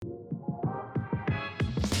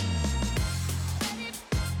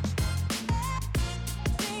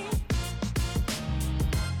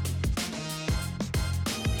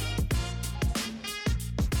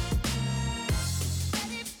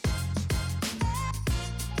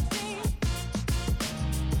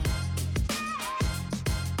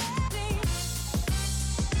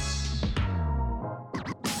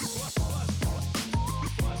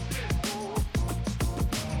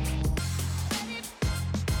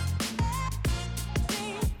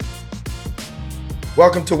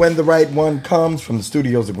Welcome to When the Right One Comes from the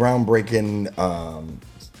studios of Groundbreaking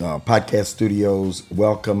Podcast Studios.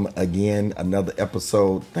 Welcome again, another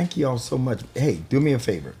episode. Thank you all so much. Hey, do me a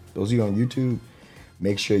favor. Those of you on YouTube,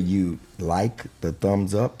 make sure you like the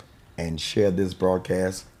thumbs up and share this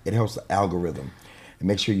broadcast. It helps the algorithm. And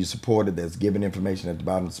make sure you support it. There's given information at the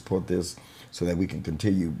bottom to support this so that we can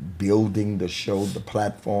continue building the show, the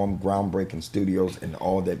platform, Groundbreaking Studios, and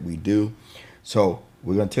all that we do. So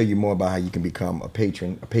we're going to tell you more about how you can become a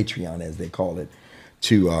patron, a Patreon as they call it,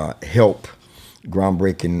 to help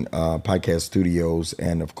Groundbreaking Podcast Studios.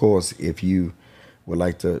 And of course, if you would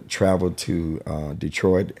like to travel to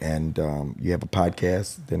Detroit and you have a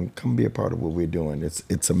podcast, then come be a part of what we're doing.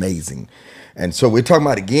 It's amazing. And so we're talking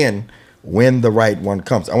about, again, When the Right One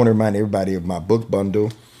Comes. I want to remind everybody of my book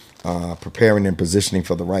bundle, Preparing and Positioning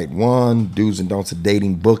for the Right One, Do's and Don'ts of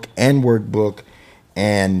Dating book and workbook,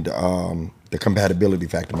 and The Compatibility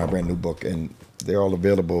Factor, my brand new book. And they're all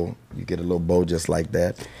available. You get a little bow just like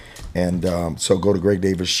that. And so go to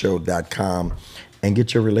gregdavisshow.com and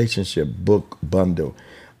get your relationship book bundle.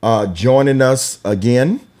 Joining us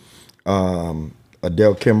again,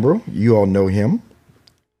 Adele Kimbrough. You all know him.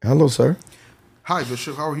 Hello, sir. Hi,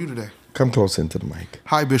 Bishop. How are you today? Come close into the mic.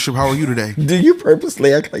 Hi, Bishop. How are you today? Do you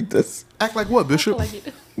purposely act like this? Act like what, Bishop?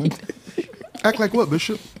 Act like what,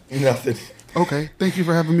 Bishop? Nothing. Okay. Thank you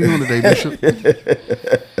for having me on today, Bishop.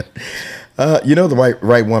 You know the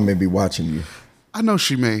right one may be watching you. I know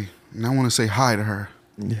she may, and I want to say hi to her.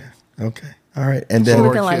 Yeah. Okay. All right. And then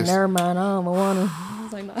Looking like, never mind. I don't want to. I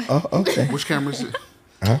was like, no. Oh, okay. Which camera is it?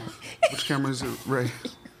 Huh? Which camera is it, Ray?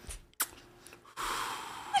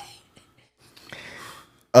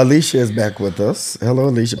 Alicia is back with us. Hello,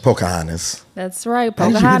 Alicia. Pocahontas. That's right. How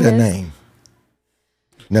did you get that Pocahontas. name?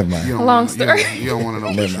 Never mind. Long story. You don't want to know,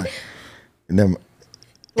 Never Bishop. mind. Never mind.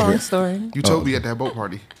 Long story. You told me at that boat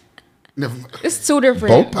party. Never mind. It's two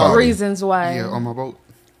different Boat party? reasons why. Yeah, on my boat.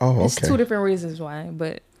 Oh, It's two okay. different reasons why,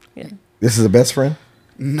 but yeah. This is a best friend?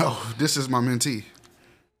 No, this is my mentee.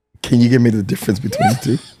 Can you give me the difference between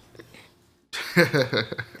the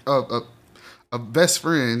two? A best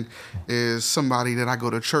friend is somebody that I go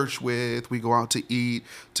to church with. We go out to eat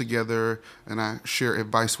together, and I share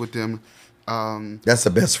advice with them. That's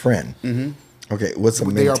a best friend. Mm-hmm. Okay. What's a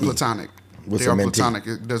mentee? They are platonic. What's they a are mentee? platonic.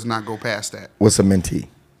 It does not go past that. What's a mentee?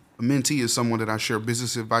 A mentee is someone that I share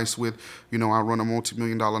business advice with. You know, I run a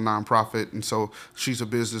multi-million-dollar nonprofit, and so she's a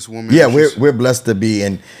businesswoman. Yeah, we're blessed to be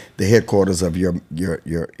in the headquarters of your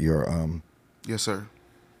Yes, sir.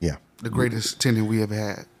 yeah. The greatest tenant we ever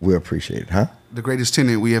had. We appreciate it, huh? The greatest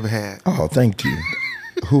tenant we ever had. Oh, thank you.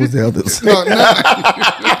 Who was the others?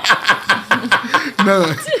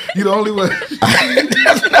 No, you the only one.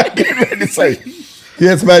 That's what I'm getting ready to say. You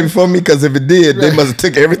had somebody before me, because if it did, they must have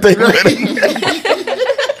took everything with them.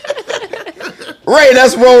 Ray,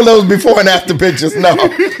 let's roll those before and after pictures. No.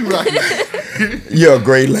 You're a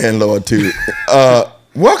great landlord, too.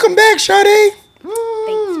 Welcome back, Sade.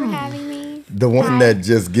 Thanks for having me. The one that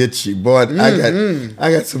just gets you. Boy,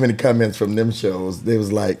 I got so many comments from them shows. They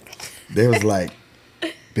was like,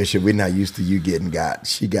 Bishop, we're not used to you getting got.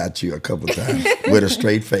 She got you a couple times with a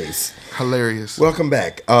straight face. Hilarious. Welcome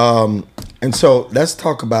back. And so let's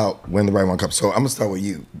talk about When the Right One Comes. So I'm going to start with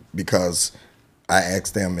you, because I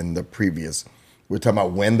asked them in the previous. We're talking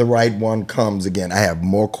about when the right one comes. Again, I have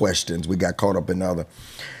more questions. We got caught up in other.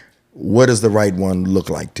 What does the right one look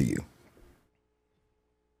like to you?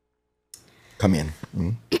 Come in.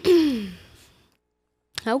 Mm-hmm.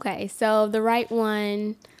 Okay, so the right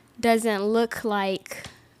one doesn't look like,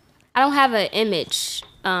 I don't have an image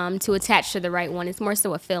to attach to the right one. It's more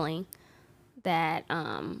so a feeling that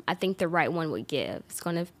I think the right one would give. It's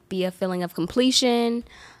going to be a feeling of completion,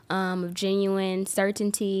 of genuine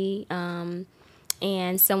certainty,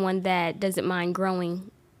 and someone that doesn't mind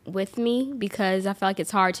growing with me, because I feel like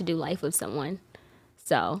it's hard to do life with someone.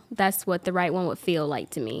 So that's what the right one would feel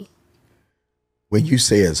like to me. When you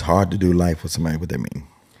say it's hard to do life with somebody, what that mean?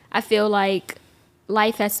 I feel like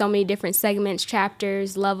life has so many different segments,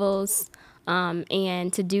 chapters, levels,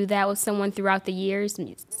 and to do that with someone throughout the years,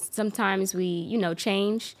 sometimes we,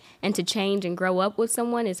 change, and to change and grow up with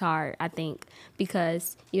someone is hard, I think,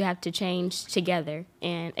 because you have to change together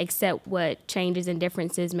and accept what changes and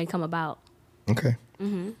differences may come about. Okay.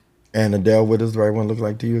 Mm-hmm. And Adele, what does the right one look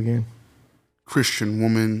like to you again? Christian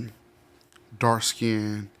woman, dark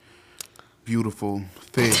skin, beautiful,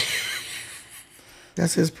 thick.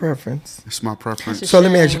 That's his preference. It's my preference. So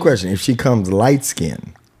let me ask you a question. If she comes light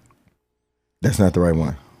skinned, that's not the right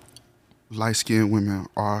one. Light-skinned women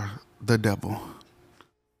are the devil.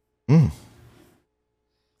 It's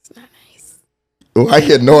not nice. Oh, I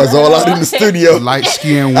hear noise all out in the studio.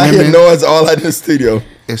 Light-skinned I hear women, noise all out in the studio.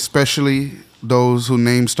 especially those whose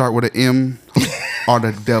names start with an M, are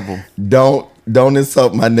the devil. Don't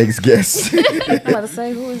insult my next guest. I'm about to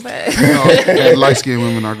say, who is that? No, light-skinned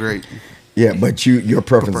women are great. Yeah, but your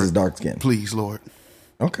preference is dark skin. Please, Lord.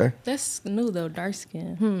 Okay. That's new though, dark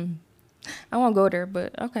skin. I won't go there,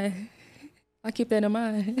 but okay. I'll keep that in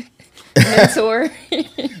mind. Mentor.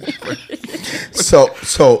 So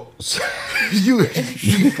You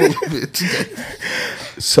full of it today.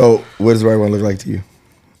 so what does the right one look like to you?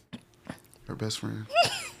 Her best friend.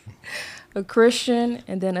 A Christian,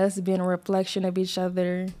 and then us being a reflection of each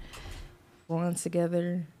other, growing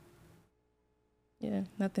together. Yeah,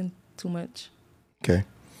 nothing too much. Okay.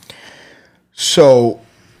 So,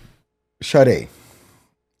 Sade,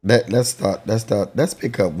 let's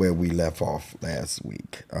pick up where we left off last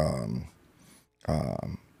week.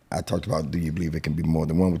 I talked about, do you believe it can be more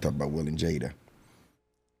than one? We talked about Will and Jada.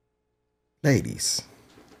 Ladies,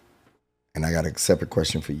 and I got a separate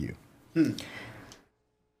question for you.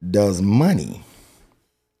 Does money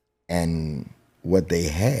and what they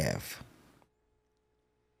have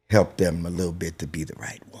help them a little bit to be the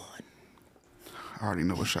right one? I already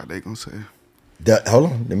know what shot they gonna say.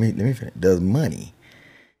 Hold on, let me finish. Does money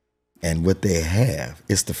and what they have,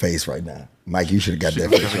 it's the face right now. Mike, you should have got that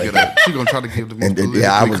face right now. She gonna try to give the most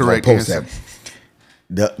Yeah, I was gonna correct post answer.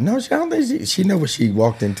 that. No, I don't think she know what she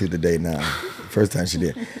walked into today now. First time she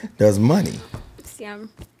did. Does money See, I'm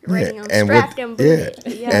writing on and strapped what, and yeah,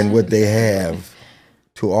 booted. Yeah. and what they have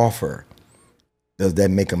to offer, does that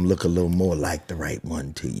make them look a little more like the right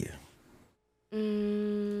one to you?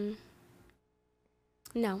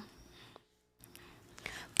 No.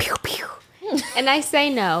 Pew pew. And I say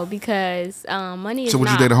no because money is So would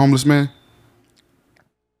you not. date a homeless man?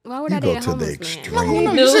 Why would You I go date a to the homeless man?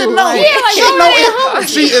 extreme. You said no. Yeah, like, She, why would I date a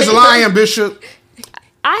homeless she is lying, Bishop.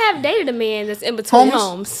 I have dated a man that's in between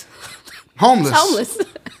Homeless? homes. Homeless. Homeless.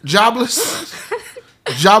 Jobless.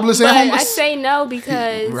 Jobless and But I homeless. say no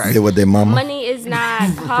because Right. Live with their mama. money is not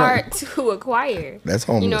hard to acquire. That's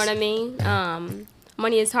homeless. You know what I mean?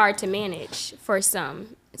 Money is hard to manage for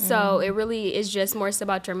some. So it really is just more so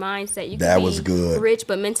about your mindset. You can That be was good. rich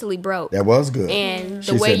but mentally broke. That was good. And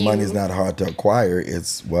She the way said you money's not hard to acquire.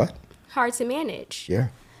 It's what? hard to manage. Yeah.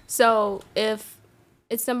 So if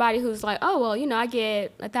it's somebody who's like, oh well, I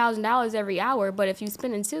get $1,000 every hour, but if you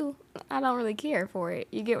spending two, I don't really care for it.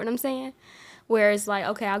 You get what I'm saying? Whereas like,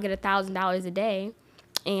 okay, I'll get $1,000 a day,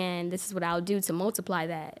 and this is what I'll do to multiply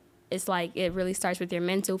that. It's like it really starts with your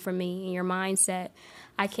mental for me and your mindset.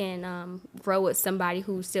 I can grow with somebody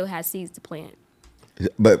who still has seeds to plant.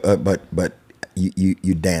 But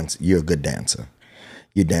you dance. You're a good dancer.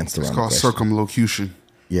 You danced around It's the called question. circumlocution.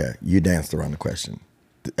 Yeah, you danced around the question.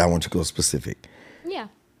 I want you to go specific. Yeah.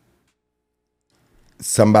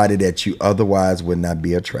 Somebody that you otherwise would not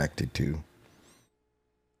be attracted to,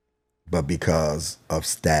 but because of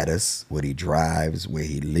status, what he drives, where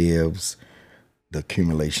he lives, the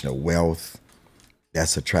accumulation of wealth,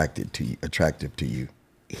 that's attractive to you.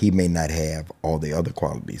 He may not have all the other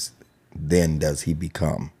qualities. Then does he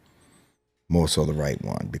become more so the right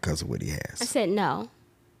one because of what he I has? said no.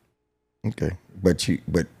 Okay,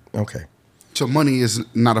 okay. So money is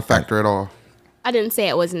not a factor at all. I didn't say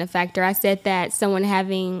it wasn't a factor. I said that someone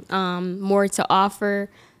having more to offer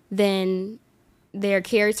than their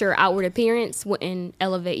character or outward appearance wouldn't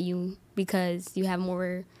elevate you because you have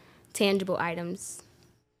more tangible items.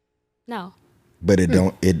 No. But it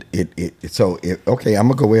don't okay, I'm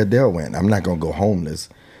gonna go where Adele went. I'm not gonna go homeless.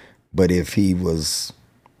 But if he was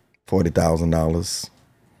 $40,000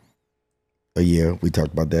 a year, we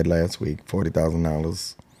talked about that last week,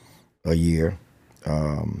 $40,000 a year,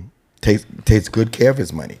 takes good care of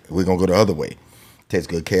his money. We're gonna go the other way. Takes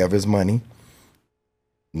good care of his money,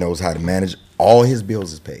 knows how to manage, all his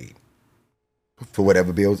bills is paid. For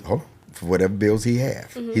whatever bills he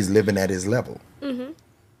have. Mm-hmm. He's living at his level. Mm-hmm.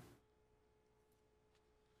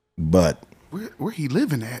 But Where he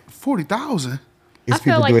living at? 40,000. it's I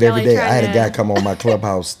feel people like do it y'all every ain't day. I had a trying guy to- come on my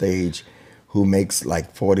clubhouse stage who makes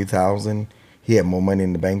like 40,000. He had more money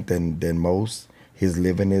in the bank than most. His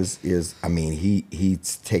living is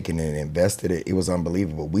he's taken and invested it. It was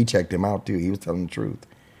unbelievable. We checked him out too. He was telling the truth.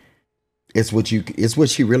 It's what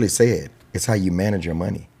she really said. It's how you manage your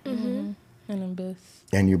money. And invest.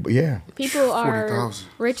 And People are 40,000.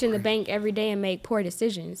 rich in the bank every day and make poor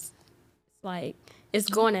decisions. It's like it's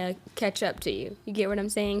going to catch up to you. You get what I'm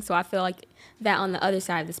saying? So I feel like that on the other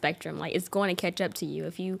side of the spectrum, like it's going to catch up to you.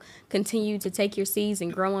 If you continue to take your seeds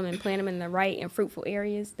and grow them and plant them in the right and fruitful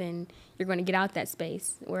areas, then you're going to get out that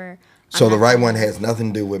space where. So I'm the not right gonna- one has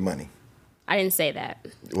nothing to do with money. I didn't say that.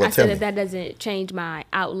 Well, I tell said me. that doesn't change my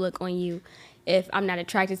outlook on you if I'm not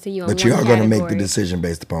attracted to you in But one you are going to make the category. decision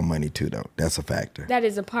based upon money too, though. That's a factor. That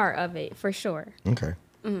is a part of it, for sure. Okay.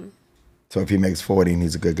 So if he makes 40 and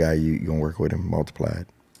he's a good guy, you going to work with him multiplied?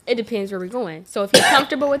 It depends where we're going. So if he's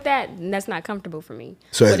comfortable with that, then that's not comfortable for me.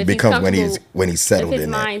 So But it if becomes when comfortable- he's settled if his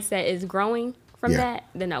in that. mindset is growing from Yeah. that,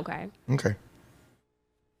 then okay. Okay.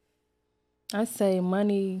 I say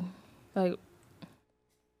money, like,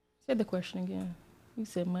 say the question again. You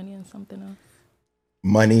said money and something else.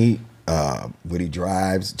 Money, what he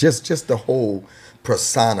drives, just the whole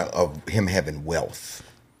persona of him having wealth.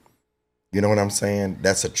 You know what I'm saying?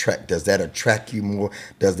 Does that attract you more?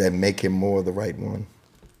 Does that make him more the right one?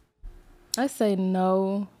 I say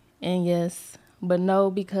no and yes, but no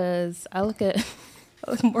because I look at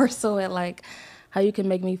more so at like how you can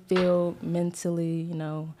make me feel mentally, you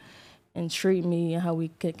know, and treat me and how we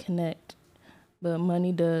could connect. But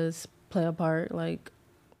money does play a part. Like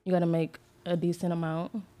you got to make a decent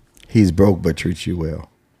amount. He's broke but treats you well.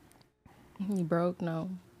 You broke? No,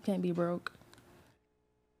 can't be broke.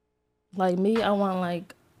 Like me, I want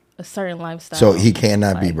like a certain lifestyle. So he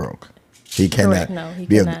cannot be Like, broke. He cannot no, he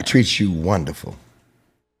cannot. treats you wonderful.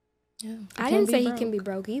 Yeah, I can't didn't be say he broke. can be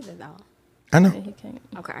broke either, though. I know. Yeah, he can't.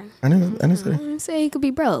 Okay. I didn't say I that. didn't say he could be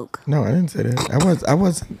broke. No, I didn't say that. I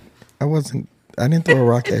wasn't. I didn't throw a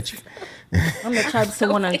rock at you. I'm the type to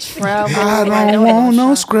want to travel. I like, don't wanna want go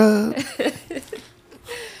no shop. scrub.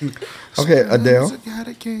 Okay, Adele, Scrub's a guy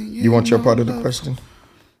that can't get you want your no part of the love. question?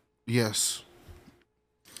 Yes.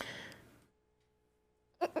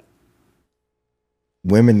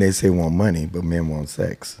 Women, they say, want money, but men want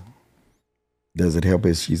sex. Does it help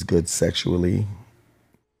if she's good sexually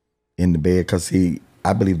in the bed? Because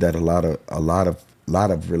I believe that a lot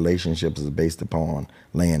of relationships is based upon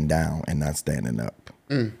laying down and not standing up.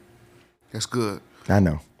 That's good. I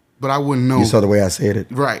know. But I wouldn't know. You saw the way I said it?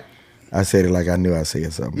 Right. I said it like I knew I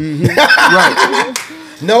said something. Right.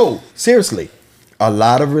 No, seriously. A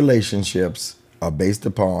lot of relationships are based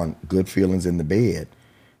upon good feelings in the bed,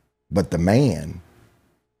 but the man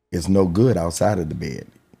is no good outside of the bed.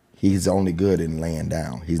 He's only good in laying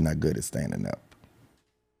down. He's not good at standing up.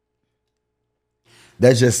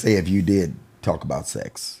 Let's just say if you did talk about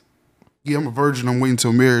sex. Yeah, I'm a virgin. I'm waiting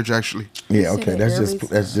till marriage, actually. Yeah, See okay.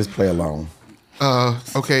 that Let's just play along.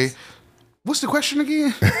 Okay. What's the question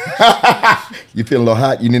again? You feel a little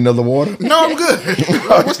hot? You need another water? No, I'm good.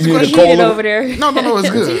 What's the You need a question? cold Heated one? over there. No, it's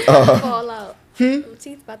good. Fall out.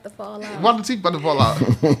 Teeth about to fall out. Why the teeth about to fall out?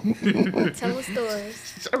 Tell us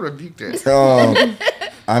stories. I rebuke that.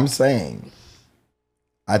 I'm saying,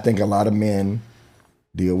 I think a lot of men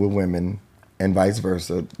deal with women and vice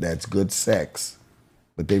versa. That's good sex,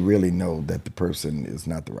 but they really know that the person is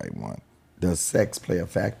not the right one. Does sex play a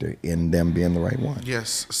factor in them being the right one?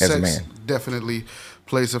 Yes, As a sex man. definitely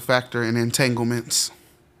plays a factor in entanglements.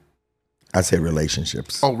 I say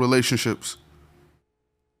relationships. Oh, relationships.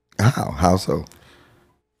 How so?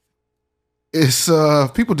 It's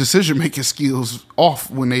people decision making skills off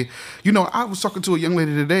when they, I was talking to a young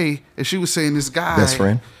lady today and she was saying this guy. Best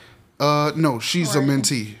friend? No, she's a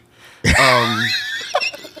mentee.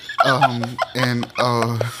 And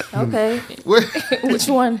Okay. what? Which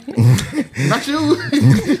one? Not you.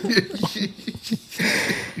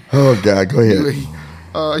 Oh God, go ahead.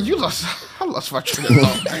 You lost. I lost my train of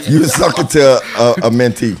thought. You was talking to a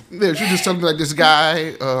mentee. Yeah, she just telling me like this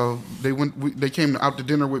guy. They came out to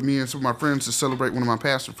dinner with me and some of my friends to celebrate one of my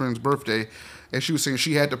pastor friends' birthday, and she was saying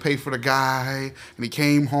she had to pay for the guy, and he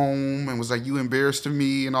came home and was like, "You embarrassed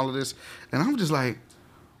me," and all of this, and I'm just like,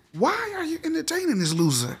 "Why are you entertaining this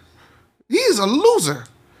loser? He is a loser."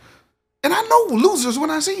 And I know losers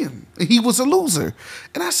when I see him. And he was a loser.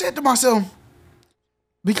 And I said to myself,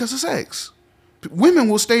 because of sex. Women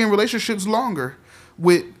will stay in relationships longer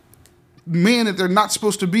with men that they're not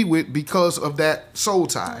supposed to be with because of that soul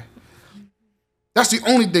tie. That's the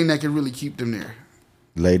only thing that can really keep them there.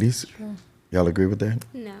 Ladies, y'all agree with that?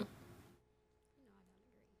 No.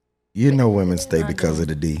 You know women stay because of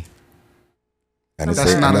the D. And it's-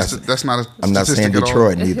 That's not a I'm not saying statistic at all.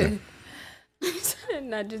 Detroit neither.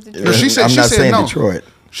 Not just a But she said I'm not saying no. Detroit.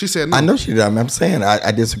 She said no. I know she did. I'm saying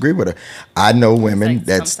I disagree with her. I know women like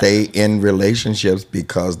that stay in relationships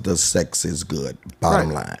because the sex is good. Bottom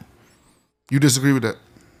Right. line. You disagree with that?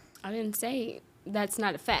 I didn't say that's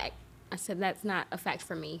not a fact. I said that's not a fact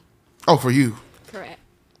for me. Oh, for you. Correct.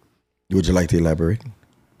 Would you like to elaborate?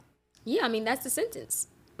 Yeah, I mean, that's the sentence.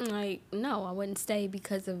 Like, no, I wouldn't stay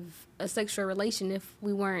because of a sexual relation if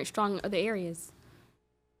we weren't strong in other areas.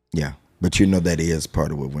 Yeah, but you know that is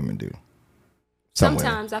part of what women do. Some women.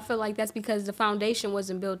 Sometimes I feel like that's because the foundation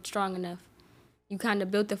wasn't built strong enough. you kind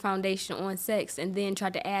of built the foundation on sex and then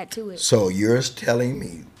tried to add to it. So you're telling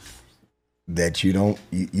me that you don't.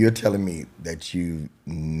 You're telling me that you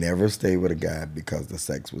never stayed with a guy because the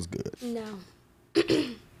sex was good. No.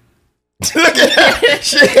 Look at her.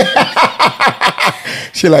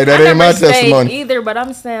 She like that I ain't my never stayed testimony. either, but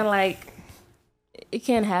I'm saying like it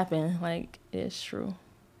can't happen. Like it's true.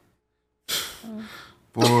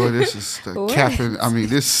 Boy, this is the What? capping. I mean,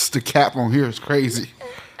 the cap on here is crazy.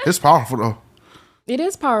 It's powerful though. It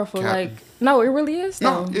is powerful. Cap. Like no, it really is.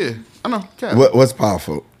 No, Though. yeah, I know. Cap. What's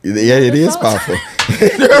powerful? Yeah, it is powerful.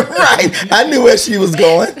 Right. I knew where she was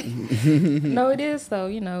going. No, it is though.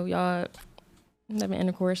 You know, y'all having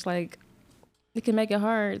intercourse, like it can make it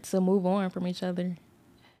hard to move on from each other.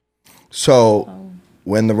 So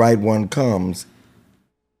when the right one comes,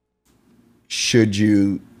 should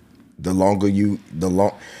you the longer you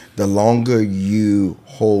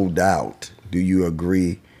hold out, do you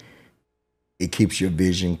agree it keeps your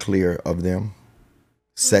vision clear of them?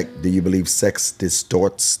 Do you believe sex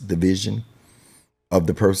distorts the vision of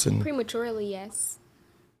the person? Prematurely, yes.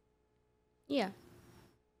 Yeah.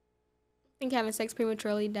 I think having sex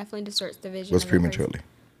prematurely definitely distorts the vision. What's of the person. prematurely?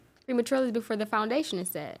 Prematurely is before the foundation is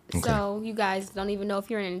set. Okay. So you guys don't even know if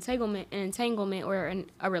you're in an entanglement or in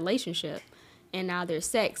a relationship. And now there's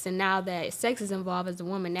sex. And now that sex is involved as a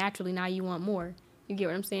woman, naturally now you want more. You get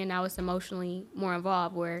what I'm saying? Now it's emotionally more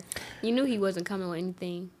involved where you knew he wasn't coming with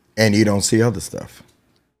anything. And you don't see other stuff.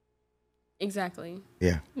 Exactly.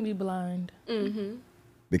 Yeah. Be blind. Mm-hmm.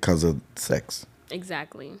 Because of sex.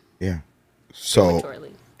 Exactly. Yeah. So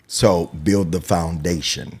Prematurely. build the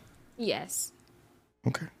foundation. Yes.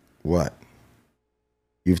 Okay. What?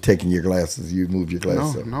 You've taken your glasses. You've moved your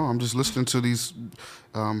glasses up. No, I'm just listening to these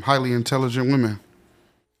highly intelligent women.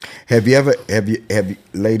 Have you,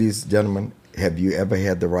 ladies, gentlemen, have you ever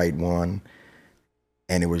had the right one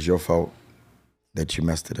and it was your fault that you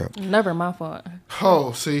messed it up? Never my fault.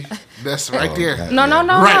 Oh, see, that's right there. God. No, no,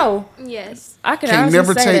 no, Right. no. Yes. I can Can't honestly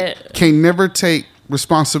never say take that. can't never take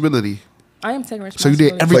responsibility. I am taking So you responsibility.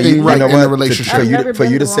 did everything right in the relationship. I've never For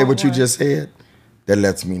been you to the say wrong what you one. just said, that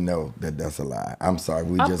lets me know that that's a lie. I'm sorry.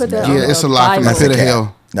 We I'll just put that met. on Yeah, it's a lie from the Bible. pit of That's a hell.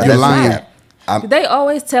 cap. Now, You're that's a lying. cap. They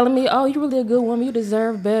always telling me, "Oh, you're really a good woman. You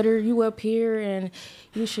deserve better. You up here, and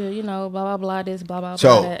you should, you know, blah blah blah. This, blah blah blah.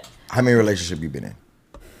 So, That." how many relationships you been in?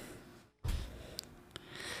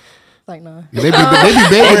 Like no. They be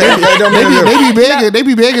begging. They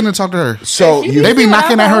be begging to talk to her. So you, They be see what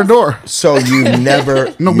knocking I at her post? door. so you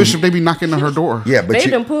never. No, you- Bishop, they be knocking at her door. Yeah, but They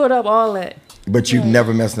you, done pulled up all that. but you've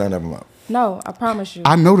never messed none of them up. No, I promise you.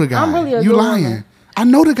 I know the guy. I'm really a you good lying. woman. I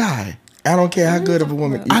know the guy. I don't care how good of a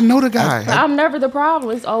woman. I know the guy. But I'm never the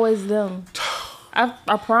problem. It's always them. I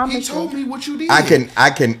promise He told you. me what you did.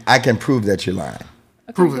 I can prove that you're lying.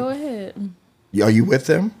 Okay, Prove it. go ahead. Are you with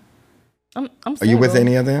them? I'm Are single. you with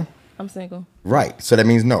any of them? I'm single. Right. So that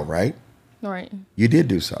means no, right? All right. You did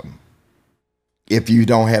do something. If you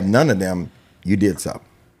don't have none of them, you did something.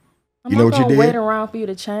 I'm You know not what you gonna did? wait around for you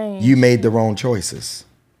to change. You made the wrong choices.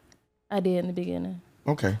 I did in the beginning.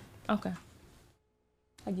 Okay. Okay.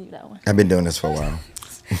 I give you that one. I've been doing this for a while.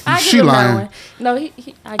 I give She him that lying. one. No,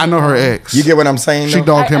 I I know her ex. You get what I'm saying? She though?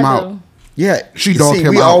 dogged him out. do. Yeah. She dogged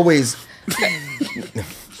him we out.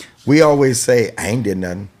 we always say I ain't did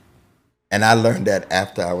nothing. And I learned that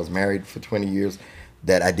after I was married for 20 years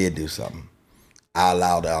that I did do something. I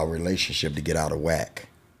allowed our relationship to get out of whack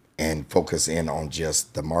and focus in on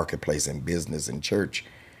just the marketplace and business and church.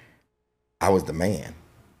 I was the man.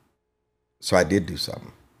 So I did do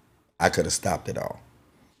something. I could have stopped it all.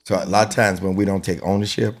 So a lot of times when we don't take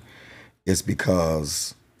ownership, it's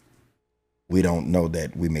because we don't know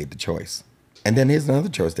that we made the choice. And then here's another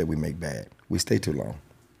choice that we make bad. We stay too long.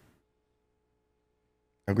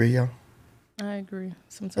 Agree, y'all? I agree.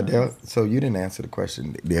 Sometimes. Adele, so you didn't answer the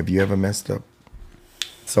question. Have you ever messed up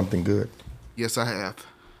something good? Yes, I have.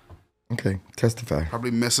 Okay, testify.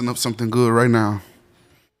 Probably messing up something good right now.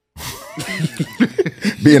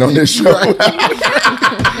 Being on this show.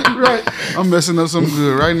 Right. I'm messing up something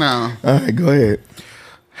good right now. All right, go ahead.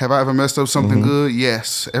 Have I ever messed up something good?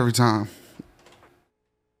 Yes, every time.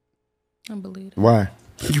 I believe it. Why?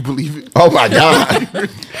 You believe it? Oh my God.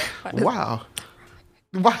 Wow.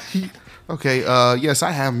 Why? Okay. Yes,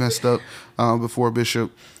 I have messed up before,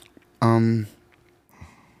 Bishop.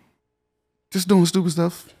 Just doing stupid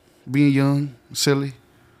stuff, being young, silly.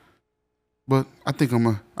 But I think I'm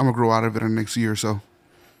gonna grow out of it in the next year or so.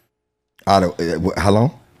 How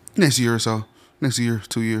long? Next year or so. Next year,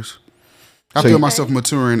 2 years. I So feel you- myself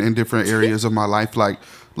maturing in different areas of my life, like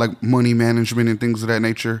money management and things of that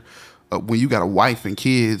nature. When you got a wife and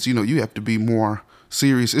kids, you know, you have to be more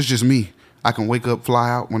serious. It's just me. I can wake up, fly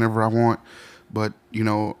out whenever I want. But, you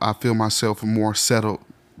know, I feel myself more settled,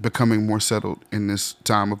 becoming more settled in this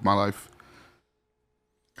time of my life.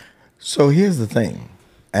 So here's the thing,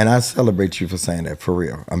 and I celebrate you for saying that, for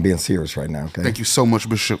real. I'm being serious right now, okay? Thank you so much,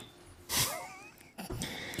 Bishop.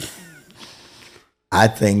 I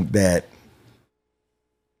think that,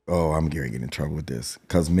 I'm going to get in trouble with this,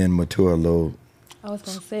 because men mature a little I was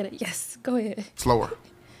gonna say that. Yes, go ahead. Slower.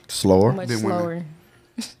 slower. Much Then slower. women.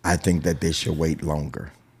 I think that they should wait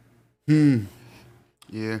longer.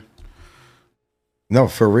 Yeah. No,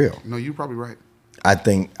 for real. No, you're probably right. I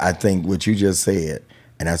think what you just said,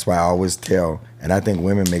 and that's why I always tell, and I think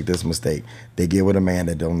women make this mistake. They get with a man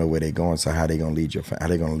that don't know where they're going, so how they gonna lead your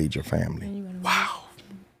family? Wow.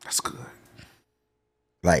 That's good.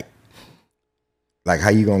 Like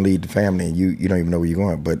how you gonna lead the family and you don't even know where you're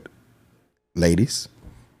going? But ladies,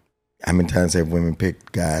 how many times have women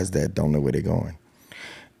picked guys that don't know where they're going?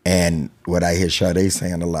 And what I hear Sade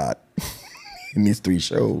saying a lot in these 3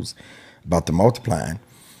 shows about the multiplying,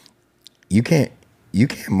 you can't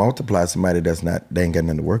multiply somebody they ain't got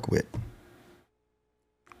nothing to work with.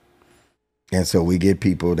 And so we get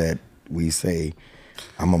people that we say,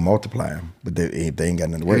 I'm gonna multiply them, but they ain't got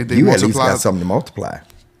nothing to work with. You at least got something to multiply.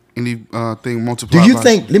 Anything multiplied. Do you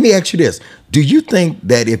think, let me ask you this, do you think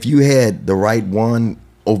that if you had the right one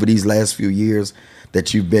over these last few years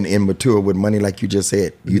that you've been immature with money like you just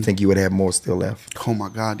said, you think you would have more still left? Oh my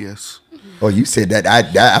God, yes. Oh, you said that.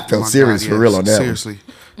 I felt serious for real on that. Seriously.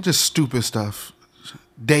 Just stupid stuff.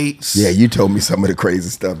 Dates. Yeah, you told me some of the crazy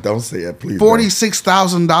stuff. Don't say it, please.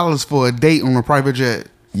 $46,000 for a date on a private jet.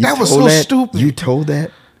 That was so stupid. You told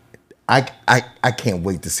that? I can't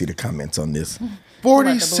wait to see the comments on this.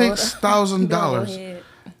 $46,000.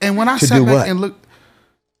 And when I sat back and looked,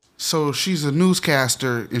 so she's a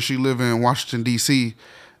newscaster and she live in Washington, D.C.,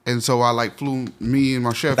 and so I flew me and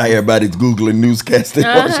my chef. Now everybody's Googling newscaster in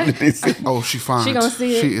Washington, D.C. Oh, she fine. She gonna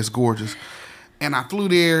see it. She is gorgeous. And I flew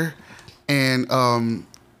there, and I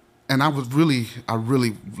really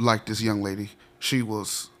liked this young lady. She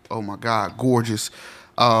was, oh my God, gorgeous.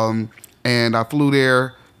 And I flew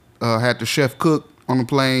there, had the chef cook on the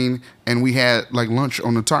plane, and we had lunch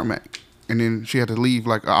on the tarmac. And then she had to leave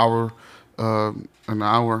an hour to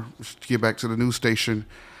get back to the news station.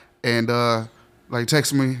 And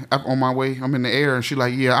text me on my way. I'm in the air, and she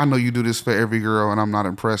yeah, I know you do this for every girl, and I'm not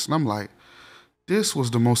impressed. And I'm like, this was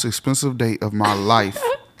the most expensive date of my life.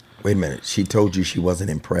 Wait a minute. She told you she wasn't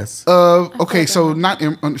impressed? Okay, so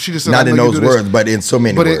she just said, not in those words, but in so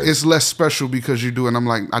many words. But it's less special because you do, and I'm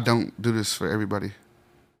like, I don't do this for everybody.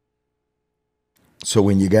 So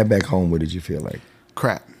when you got back home, what did you feel like?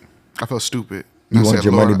 Crap. I felt stupid. You want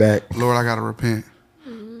your money back? Lord, I gotta repent.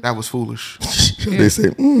 That was foolish. They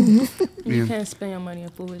said, You can't spend your money on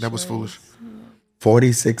foolish. That was ways. foolish.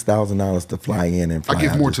 $46,000 to fly in and fly I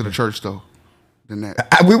give out. more to the church though than that.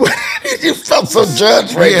 You felt so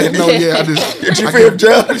judged right Yeah, there. no, yeah. I just Did you feel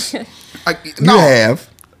judged? I You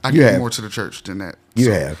give have. more to the church than that.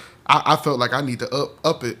 You have. I felt like I need to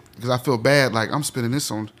up it because I feel bad. Like I'm spending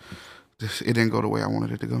this on. It didn't go the way I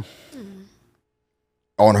wanted it to go.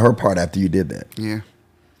 On her part after you did that. Yeah.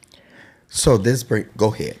 So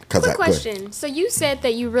go ahead. Quick question. So you said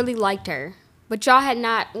that you really liked her, but y'all had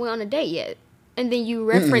not went on a date yet, and then you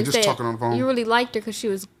referenced just that talking on the phone. you really liked her because she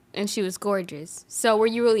was gorgeous. So were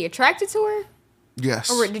you really attracted to her,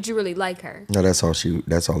 Yes. or did you really like her? No, that's all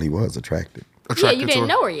he was, attracted. Attracted Yeah, you to didn't her.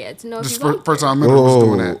 know her yet to know if This you liked first her. time I met her was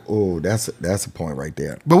doing that. Oh, that's a point right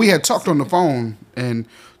there. But we had talked on the phone, and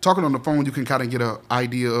talking on the phone, you can kind of get an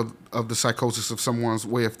idea of the psychosis of someone's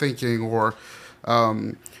way of thinking or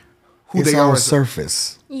who It's they all are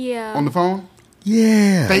surface. Yeah. on the phone.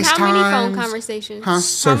 Yeah. FaceTime. How many phone conversations? Huh?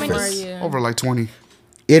 Surface. Over 20.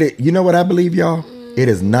 You know what I believe, y'all? It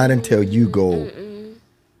is not until you go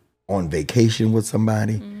on vacation with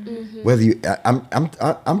somebody, whether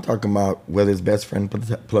I'm talking about whether it's best friend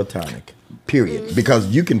platonic, period. Because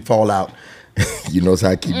you can fall out. You notice how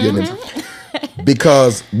I keep getting it?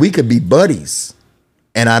 Because we could be buddies,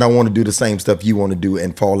 and I don't want to do the same stuff you want to do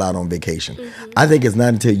and fall out on vacation. I think it's not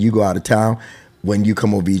until you go out of town, when you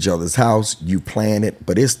come over each other's house, you plan it.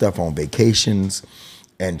 But it's stuff on vacations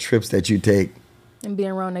and trips that you take. And being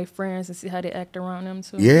around their friends and see how they act around them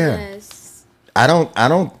too. Yeah. Yes. All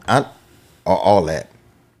that.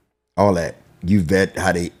 You vet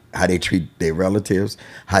how they treat their relatives,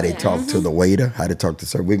 how they talk to the waiter, how they talk to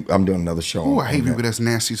server. I'm doing another show. Ooh, I hate people that's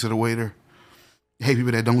nasty to the waiter. I hate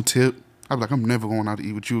people that don't tip. I'm like, I'm never going out to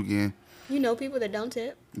eat with you again. You know people that don't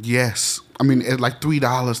tip? Yes. I mean, it's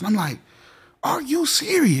 $3. And I'm like, are you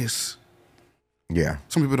serious? Yeah.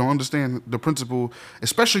 Some people don't understand the principle,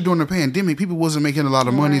 especially during the pandemic. People wasn't making a lot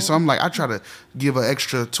of money, so I'm like, I try to give an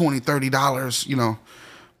extra $20, $30, you know.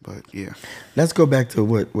 But yeah, Let's go back to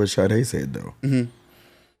what Sade said though. Mm-hmm.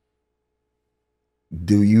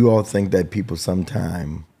 Do you all think that people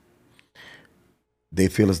sometime they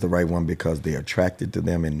feel it's the right one because they're attracted to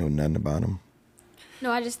them and know nothing about them?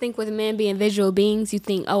 No, I just think with men being visual beings, you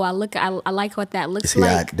think, oh, I like what that looks See,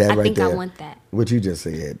 like. that I right think I there, want that. What you just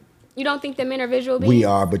said. You don't think that men are visual beings? We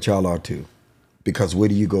are, but y'all are too. Because what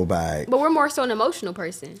do you go by? But we're more so an emotional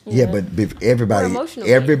person. Yeah, but everybody emotional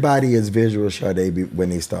is visual, Sade, when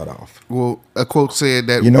they start off. well, a quote said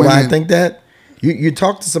that. You know why I think that? You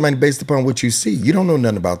talk to somebody based upon what you see. You don't know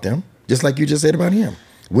nothing about them, just like you just said about him.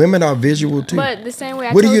 Women are visual too. But the same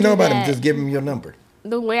way what do you know about them? Just give them your number.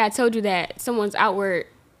 The way I told you that someone's outward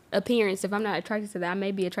appearance, if I'm not attracted to that, I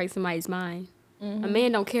may be attracted to somebody's mind. Mm-hmm. A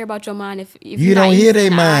man don't care about your mind if you don't hear their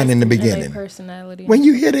mind in the beginning. Personality. When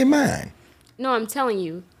you hear their mind. No, I'm telling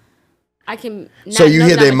you, I can. So you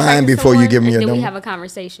hear their mind before you give them your number. number. Then we have a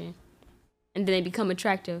conversation, and then they become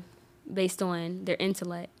attractive based on their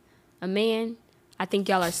intellect. A man, I think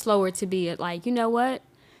y'all are slower to be like, you know what?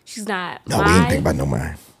 She's not. No, we ain't think about no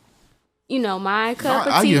mind. You know, my cup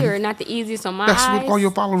of tea or not the easiest on my eyes. That's what all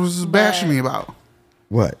your followers is bashing me about.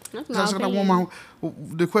 What? That's what I want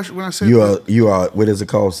the question when I said you are what is it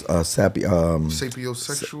called?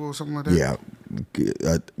 Sapiosexual or something like that. Yeah,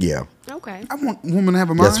 yeah. Okay. I want women to have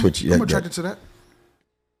a mind. That's what I'm attracted to that.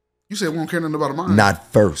 You said we don't care nothing about a mind.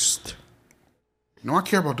 Not first. No, I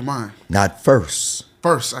care about the mind. Not first.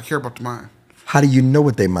 First, I care about the mind. How do you know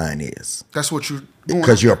what their mind is? That's what you're doing.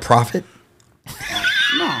 Because you're a prophet?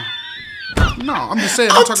 No, I'm just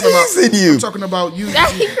saying. I'm teasing you. I'm talking about you. You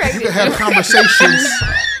can have conversations.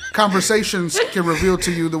 Conversations can reveal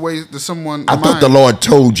to you the way that someone. I thought the Lord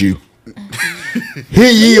told you.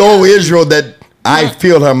 Hear ye, O Israel, that I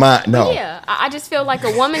feel her mind. No. Yeah, I just feel like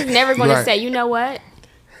a woman's never going to say, you know what?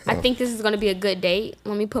 I think this is going to be a good date.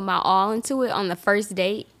 Let me put my all into it on the first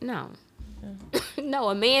date. No. No,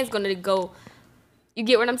 a man's going to go. You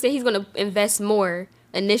get what I'm saying? He's going to invest more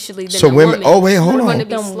initially than so a women. woman. Oh wait, hold on. Going to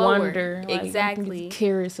be Them slower. wonder, like, exactly.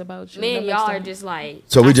 Curious about you. Men, y'all are just like.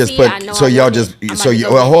 So we just put. So y'all just. So you.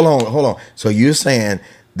 Well, hold on. So you're saying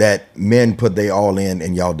that men put they all in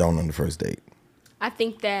and y'all don't on the first date? I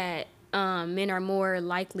think that men are more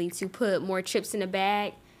likely to put more chips in the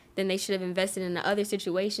bag than they should have invested in the other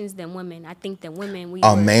situations than women. I think that women.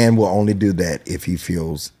 Man will only do that if he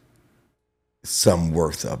feels some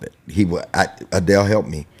worth of it. He will. Adele, help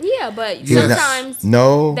me. Yeah, but sometimes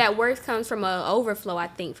that worth comes from an overflow. I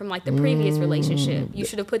think from like the previous relationship. You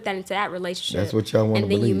should have put that into that relationship. That's what y'all want to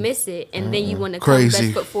believe. And then you miss it, and then you want to come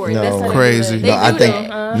best foot forward. No, that's crazy. No, I think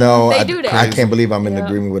they do that. I can't believe I'm in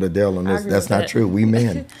agreement with Adele on this. That's not true. We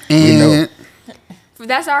men. We know.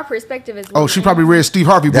 That's our perspective as well. Oh, she probably read Steve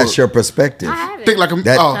Harvey book. That's your perspective. I haven't. Think like him.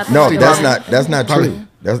 That's not true.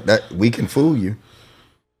 That we can fool you.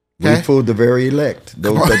 We fooled the very elect.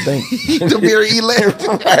 Those that think. The very elect.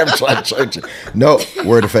 I'm trying church. No,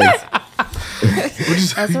 word of faith.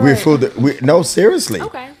 We fooled. No, seriously.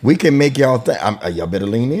 Okay. We can make y'all think. Y'all better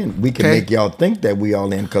lean in. We can make y'all think that we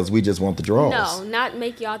all in because we just want the draws. No, not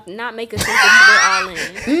make us think that we're all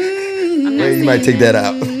in. You might take that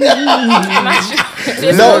out.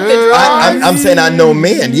 No, I'm saying I know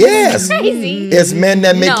men. Yes, crazy. It's men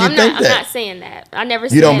that make you think that. I'm not saying that. I never.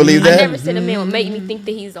 You don't believe that? I never said a man would make me think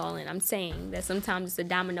that he's all in. I'm saying that sometimes it's a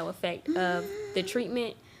domino effect of the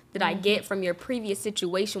treatment that I get from your previous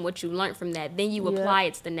situation, what you learned from that. Then you apply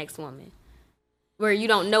it to the next woman, where you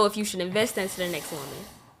don't know if you should invest into the next woman.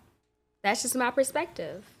 That's just my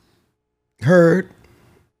perspective. Heard.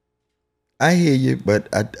 I hear you, but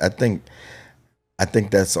I think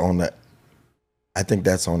that's on a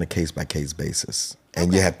case by case basis,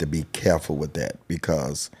 and you have to be careful with that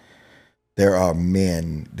because there are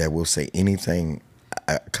men that will say anything.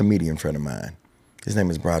 A comedian friend of mine, his name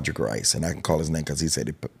is Broderick Rice, and I can call his name because he said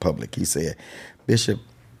it public. He said, "Bishop,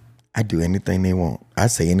 I do anything they want. I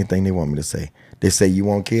say anything they want me to say. They say, you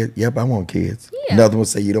want kids? Yep, I want kids. Yeah. Another one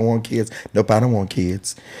say, you don't want kids? Nope, I don't want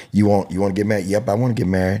kids. You want to get married? Yep, I want to get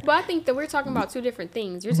married. But I think that we're talking about two different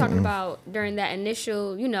things. You're talking about during that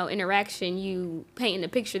initial, interaction, you painting the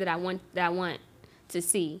picture that I want to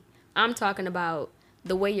see. I'm talking about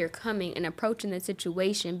the way you're coming and approaching the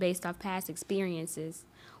situation based off past experiences,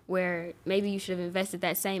 where maybe you should have invested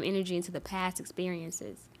that same energy into the past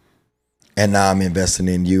experiences. And now I'm investing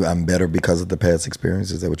in you. I'm better because of the past experience.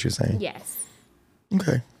 Is that what you're saying? Yes.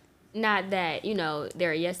 Okay. Not that,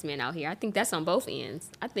 there are yes men out here. I think that's on both ends.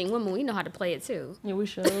 I think women, we know how to play it too. Yeah, we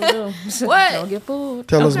sure do. What? Don't get fooled.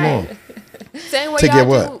 Tell us more. Same way To y'all get do.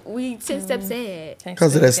 what? We 10 steps ahead. Can't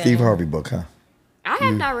Because of stay that Steve game. Harvey book, huh? I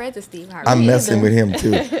have not read the Steve Harvey. I'm messing with him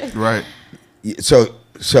too. Right. So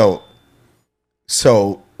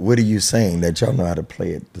what are you saying, that y'all know how to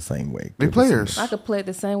play it the same way? They players. I could play it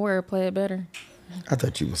the same way or play it better. I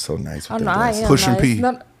thought you were so nice Oh with no, that. I last- am Pushing nice. P.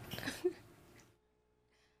 No,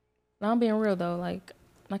 I'm being real though. Like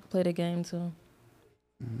I could play the game too.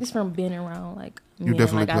 Just from being around, like You men,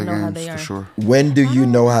 definitely like I play know how games they for are. sure. When do you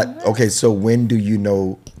know how? Okay, so when do you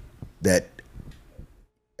know that?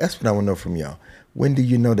 That's what I want to know from y'all. When do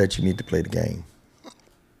you know that you need to play the game?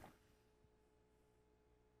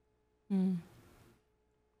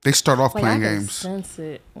 They start off Like playing I can games. sense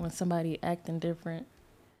it when somebody acting different.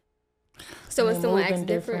 So when They someone moving acts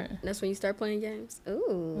different, different. that's when you start playing games.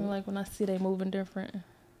 Ooh, Like when I see they moving different,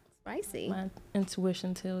 spicy. my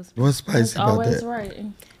intuition tells me What's spicy it's about always that? right.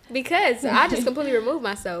 Because I just completely remove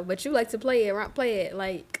myself, but you like to play it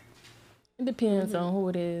like. It depends on who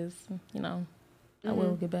it is. You know, I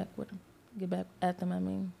will get back with them. Get back at them. I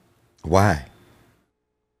mean, Why?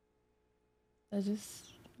 that's just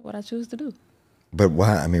what I choose to do. But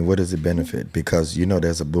why? I mean, what does it benefit? Because you know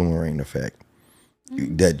there's a boomerang effect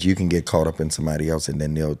that you can get caught up in somebody else and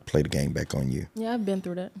then they'll play the game back on you. Yeah, I've been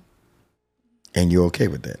through that. And you're okay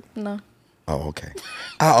with that? No, Oh, okay.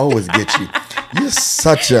 I always get you.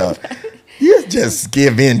 You just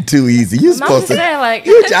give in too easy. You're I'm supposed just to. saying, like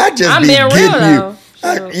I just I'm be being real getting you. though.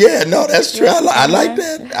 Shoot. Yeah, no, that's true. I like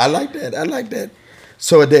that. I like that. I like that.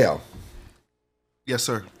 So Adele, Yes,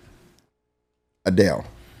 sir. Adele,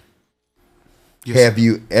 Yes, have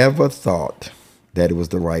you ever thought that it was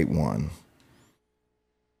the right one,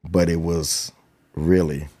 but it was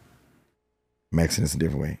really, Maxing this a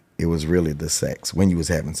different way, it was really the sex, when you was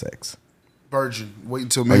having sex? Virgin. Wait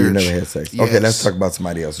until Oh, marriage. you never had sex. Yes. Okay, let's talk about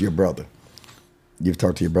somebody else. Your brother. You've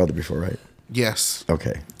talked to your brother before, right? Yes.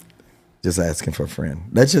 Okay. Just asking for a friend.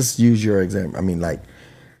 Let's just use your example. I mean, like,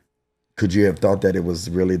 could you have thought that it was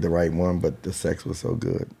really the right one, but the sex was so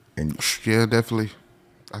good? And Yeah, definitely.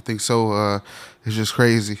 I think so. It's just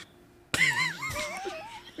crazy.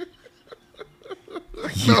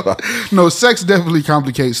 No, sex definitely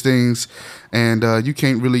complicates things, and you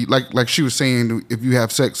can't really like she was saying. If you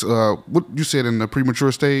have sex, what you said in the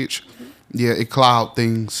premature stage, yeah, it cloud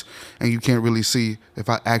things, and you can't really see if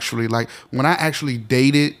I actually like. When I actually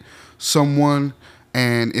dated someone,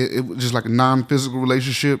 and it was just like a non-physical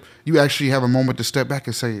relationship, you actually have a moment to step back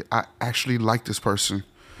and say, I actually like this person.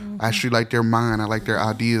 I actually like their mind. I like their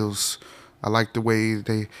ideals. I like the way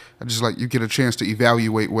they. I just like you get a chance to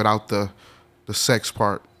evaluate without the sex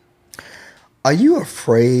part. are you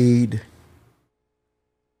afraid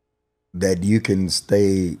that you can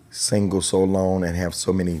stay single so long and have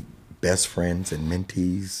so many best friends and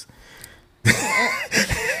mentees?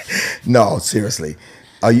 No, seriously.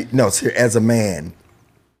 Are you as a man,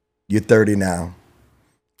 you're 30 now.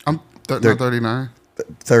 I'm not 39.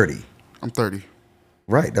 30. I'm 30.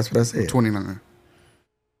 Right, that's what I said. 29.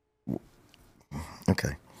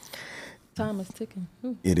 Okay. Time is ticking.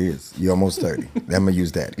 Ooh. It is. You're almost 30. I'm gonna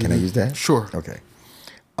use that. Can I use that? Sure. Okay.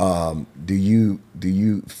 Do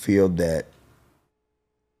you feel that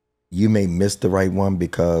you may miss the right one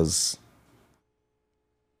because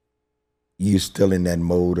you still in that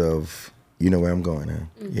mode of, you know where I'm going, huh?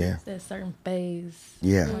 Yeah. It's that certain phase.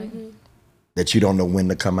 Yeah. Like, That you don't know when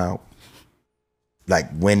to come out. Like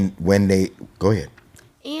when they go ahead.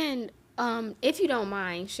 And if you don't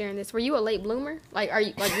mind sharing this, were you a late bloomer? Like,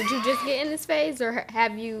 did you just get in this phase, or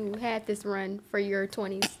have you had this run for your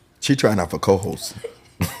 20s? She trying out for co-host.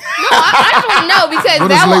 I don't know, because What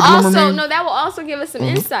that does will late bloomer mean? that will also give us some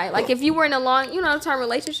insight. Like if you were in a long, term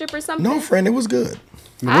relationship or something. No, friend, it was good.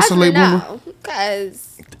 Now, what's a late bloomer?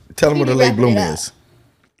 Because Tell them what a late bloomer is.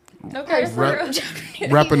 okay,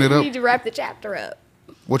 Wrapping it you up. need to wrap the chapter up.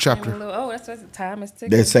 What chapter? Oh, that's what the time is ticking.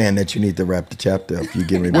 They're saying that you need to wrap the chapter up. You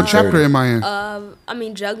getting ready What to chapter 30. am I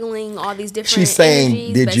in? Juggling all these different She's saying,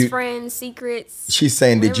 energies, did best you- friends, secrets. She's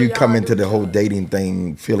saying, did whatever you y'all come are into the doing. whole dating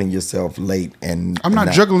thing feeling yourself late and I'm not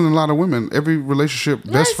not- juggling a lot of women. Every relationship,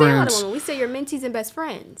 We best don't say a lot of friends, women. We say your mentees and best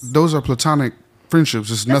friends. those are platonic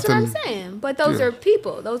friendships. It's That's nothing. what I'm saying. But those Yeah. are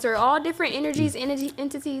people. Those are all different energies,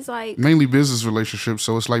 entities. Like, Mainly business relationships,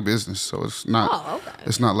 so it's like business. So it's not. Oh, okay.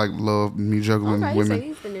 It's not like love. Me juggling okay, you say women.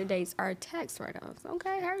 these dinner dates are tax write-offs.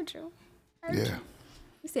 Okay, heard you. Yeah,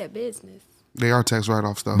 You said business. they are tax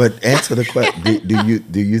write-offs though. But answer the question.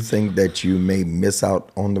 do you think that you may miss out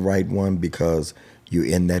on the right one because you're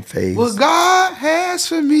in that phase? what God has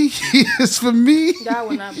for me is for me. God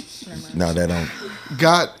will not. Never mind. No, that don't.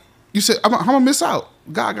 God, you said I'm gonna miss out.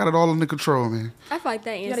 God got it all under control, man. I feel like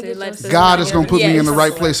that gotta answer get lets your us God Yeah, is gonna put me yes. in the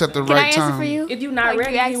right place at the Can I right answer time. for you? If you're not Like,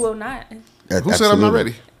 ready, you ask- he will not. Who said I'm not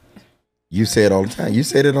ready? You say it all the time. You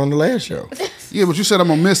said it on the last show. Yeah, but you said I'm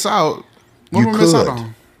gonna miss out. What You am I miss out could.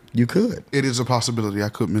 on? You could. It is a possibility I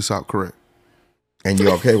could miss out. Correct. And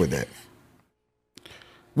you're okay with that.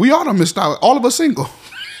 We all done missed out. All of us single.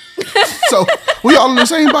 So we all in the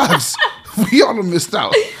same box. We all done missed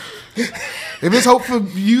out. If it's hope for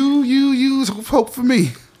you, it's hope for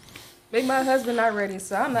me. Make my husband not ready,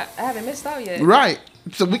 so I haven't missed out yet. Right.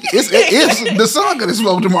 So it's the sun gonna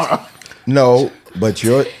smoke tomorrow. No, but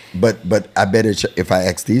I bet if I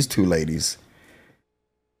ask these two ladies,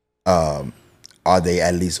 are they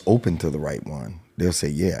at least open to the right one? They'll say,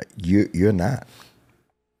 yeah, you're not.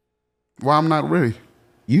 Why I'm not ready?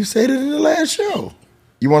 You said it in the last show.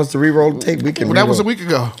 You want us to re-roll the tape? We can. Well, that was a week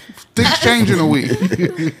ago. Things change in a week.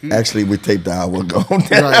 Actually, we taped the hour ago.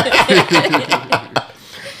 Right.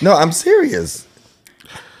 No, I'm serious.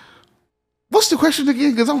 What's the question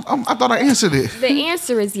again? Because I thought I answered it. The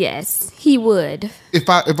answer is yes. He would. If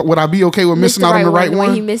would I be okay with Missed missing out on the right the way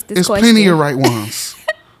one? he missed this There's question. plenty of right ones.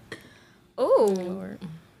 Ooh.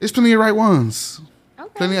 There's plenty of right ones.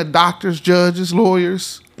 Okay. Plenty of doctors, judges,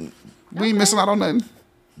 lawyers. We ain't missing out on nothing.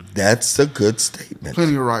 That's a good statement.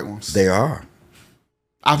 Plenty of right ones. They are.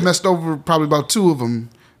 I've messed over probably about two of them,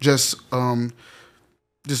 just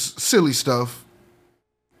silly stuff,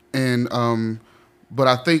 and but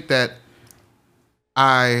I think that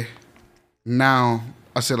I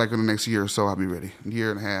said like in the next year or so I'll be ready, a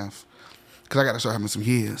year and a half, because I got to start having some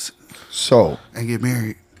kids So and get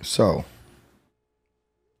married.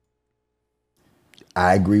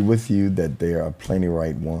 I agree with you that there are plenty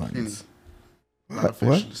right ones. Not a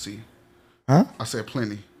fish to see. Huh? I said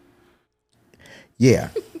plenty. Yeah.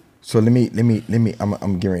 So let me.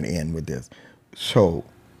 I'm getting to end with this. So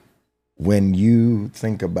when you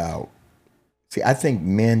think about, I think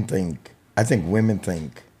women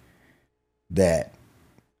think that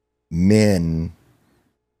men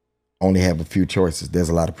only have a few choices. There's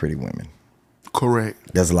a lot of pretty women.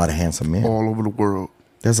 Correct. There's a lot of handsome men. All over the world.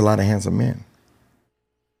 There's a lot of handsome men.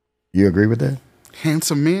 You agree with that?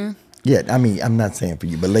 Handsome men? Yeah, I mean, I'm not saying for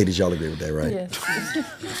you, but ladies, y'all agree with that, right? Yes.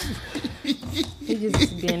 He's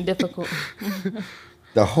just being difficult.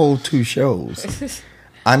 The whole two shows.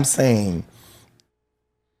 I'm saying,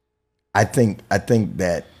 I think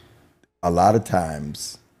that a lot of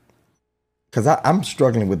times, because I'm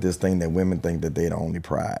struggling with this thing that women think that they're the only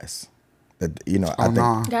prize. That I think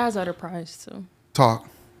nah. Guys are the prize too. Talk.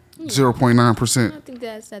 0.9%. I don't think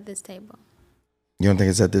that's at this table. you don't think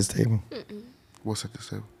it's at this table What's at this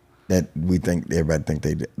table? that we think everybody think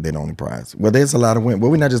they're the only prize. Well, there's a lot of women. Well,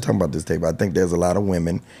 we're not just talking about this table. I think there's a lot of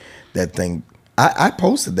women that think. I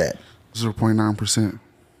posted that. 0.9%.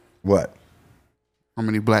 What? How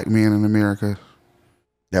many black men in America?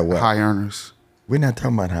 That what? High earners. We're not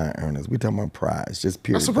talking about high earners. We're talking about prize. Just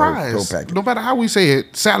period. That's a prize. Go package. No matter how we say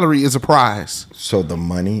it, salary is a prize. So the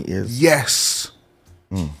money is. Yes.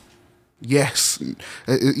 Yes.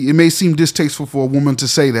 It may seem distasteful for a woman to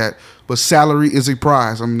say that, but salary is a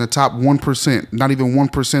prize. I'm in the top 1%, not even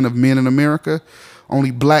 1% of men in America.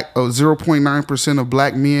 Only 0.9% of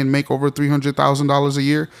black men make over $300,000 a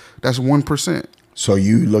year. That's 1%. So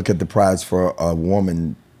you look at the prize for a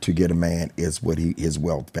woman to get a man is what his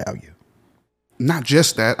wealth value. Not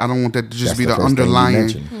just that. I don't want that to just That's be the the first thing you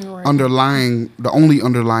mentioned. the only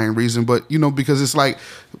underlying reason. But because it's like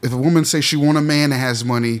if a woman says she want a man that has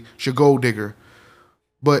money, she'll gold digger.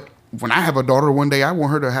 But when I have a daughter one day, I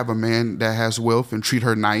want her to have a man that has wealth and treat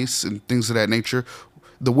her nice and things of that nature.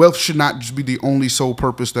 The wealth should not just be the only sole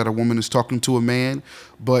purpose that a woman is talking to a man,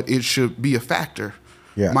 but it should be a factor.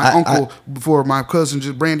 Yeah, My uncle, before my cousin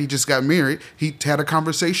Brandy just got married, he had a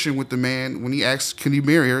conversation with the man when he asked, "Can you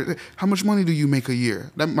marry her? How much money do you make a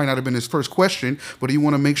year?" That might not have been his first question, but he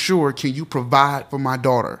want to make sure, can you provide for my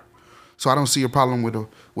daughter? So I don't see a problem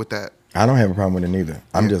with that. I don't have a problem with it neither.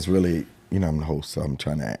 I'm just really, I'm the host, so I'm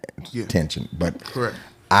trying to add tension. But Correct.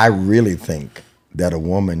 I really think that a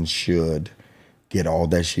woman should get all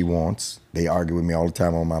that she wants. They argue with me all the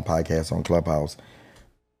time on my podcast on Clubhouse.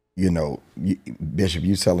 Bishop,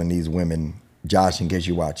 you selling these women, Josh, in case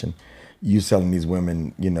you're watching, you selling these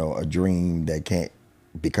women, a dream that can't,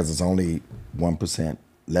 because it's only 1%,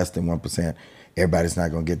 less than 1%, everybody's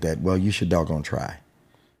not going to get that. Well, you should doggone try.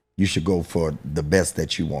 You should go for the best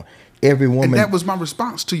that you want. Every woman. And that was my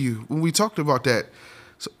response to you when we talked about that.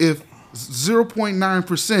 So if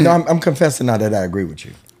 0.9%. No, I'm confessing now that I agree with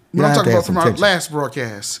you. I'm talking about from our last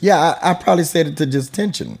broadcast. Yeah, I probably said it to just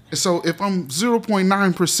tension. So if I'm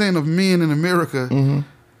 0.9% of men in America,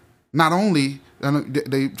 not only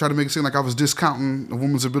they try to make it seem like I was discounting a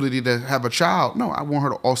woman's ability to have a child. No, I want her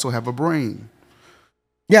to also have a brain.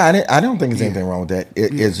 Yeah, I don't think there's anything wrong with that.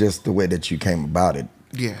 It's just the way that you came about it.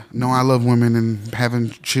 Yeah. No, I love women, and having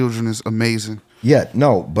children is amazing. Yeah,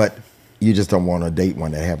 no, but you just don't want to date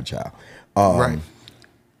one that have a child. Right.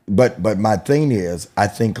 But my thing is, I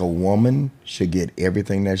think a woman should get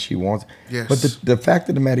everything that she wants. Yes. But the fact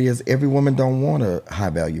of the matter is, every woman don't want a high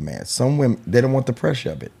value man. Some women, they don't want the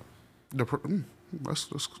pressure of it.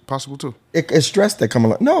 That's possible too. It's stress that come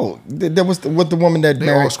along. No, there was what the woman that They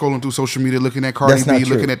married. all scrolling through social media, looking at Cardi That's not B,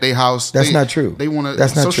 true. looking at their house. That's not true. They want to.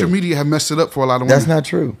 That's not Social true. media have messed it up for a lot of women. That's not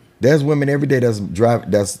true. There's women every day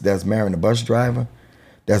that's marrying a bus driver,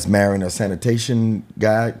 that's marrying a sanitation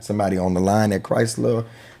guy, somebody on the line at Chrysler,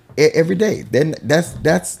 every day. Then that's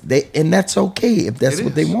okay if that's It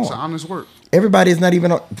what they is. want. It's honest work. Everybody is not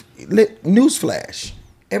even on. Newsflash: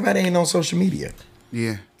 everybody ain't on social media.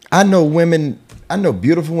 Yeah. I know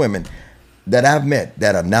beautiful women that I've met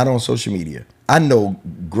that are not on social media. I know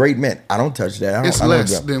great men. I don't touch that. It's I don't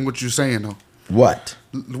less go- than what you're saying though. What?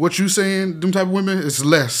 What you saying? Them type of women is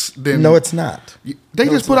less than. No, it's not. They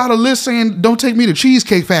just put out a list saying, "Don't take me to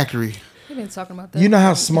Cheesecake Factory." We've been talking about that. You know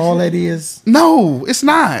how small that is? No, it's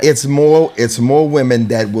not. It's more women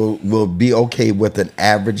that will be okay with an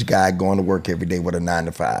average guy going to work every day with a 9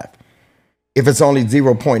 to 5. If it's only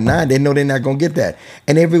 0.9, they know they're not gonna get that.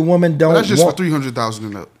 And every woman don't That's just want for 300,000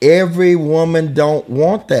 and up. every woman don't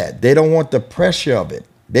want that. They don't want the pressure of it.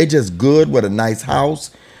 They just good with a nice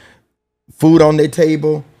house, food on their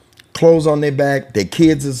table, clothes on their back, their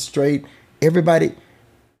kids is straight. Everybody,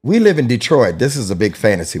 we live in Detroit. This is a big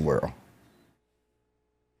fantasy world.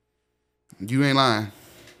 You ain't lying.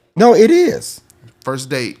 No, it is. First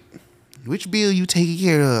date. Which bill you taking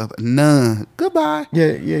care of? None. Goodbye.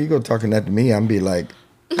 Yeah, you go talking that to me, I'm be like,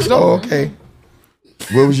 oh, okay.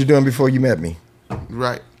 What was you doing before you met me?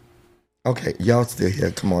 Right. Okay, y'all still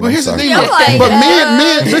here. Come on, But I'm here's the sorry. thing, I'm though. like, But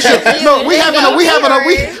men, Bishop, no, we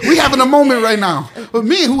having a moment right now. But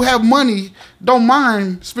men who have money don't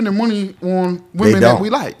mind spending money on women that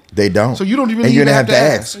we like. They don't. So you don't even and you even didn't have to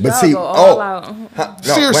ask. But Y'all see, go all out. no,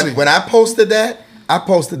 Seriously. when I posted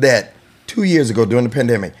that 2 years ago during the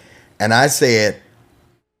pandemic, and I said,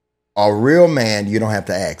 a real man, you don't have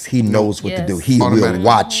to ask. He knows what to do. Yes. He Automatic. will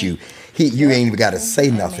watch you. You ain't even got to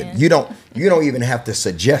say nothing. Amen. You don't even have to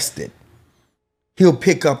suggest it. He'll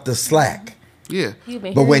pick up the slack. Yeah. You've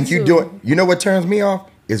been But when hearing you too. do it, you know what turns me off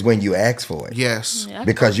is when you ask for it. Yes. Yeah, I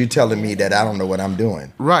Because you're telling me that I don't know what I'm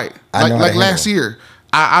doing. Right. I know how Like to last handle year,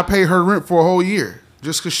 I paid her rent for a whole year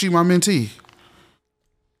just because she my mentee.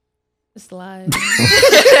 It's lies.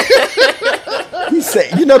 He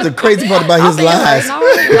said, you know the crazy part about his lies. no,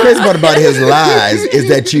 The crazy part about his lies is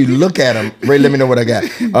that you look at him. Ray, let me know what I got.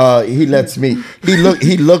 He lets me.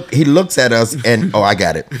 He looks at us and I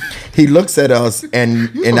got it. He looks at us and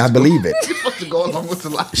I believe it. You're supposed to go along with the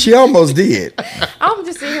lie. She almost did. I'm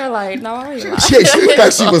just sitting here like, no, why he lying? She looked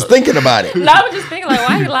like she was thinking about it. No, I'm just thinking like,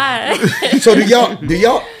 why he lying? So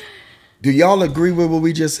do y'all agree with what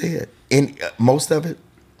we just said? In most of it,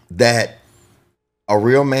 that a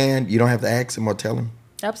real man, you don't have to ask him or tell him.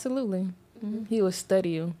 Absolutely. He will study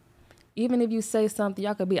you. Even if you say something,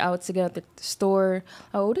 y'all could be out together at the store.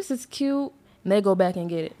 Oh, this is cute. And they go back and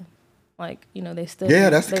get it. Like, they study. Yeah,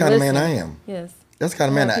 that's the They kind of man listen. I am. Yes. That's the kind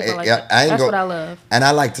of man I like people like I that. ain't That's go, what I love. And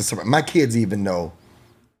I like to. My kids even know.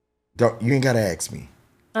 You ain't gotta ask me.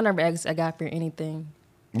 I never asked a guy for anything.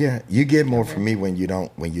 Yeah, you get more from me when you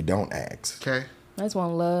don't ask. Okay. I just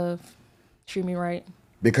want love. Treat me right.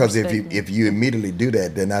 Because Respect me. if you immediately do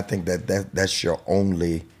that, then I think that's your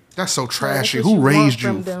only. That's so trashy. That's what Who you want raised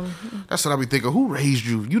from you? them. That's what I be thinking. Who raised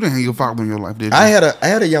you? You didn't have your father in your life, did you? I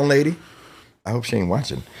had a young lady. I hope she ain't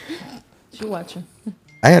watching. She watching.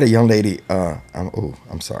 I had a young lady.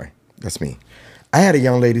 I'm sorry. That's me. I had a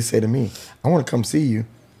young lady say to me, "I want to come see you,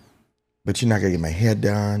 but you're not gonna get my hair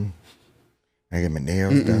done. I get my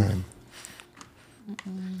nails done."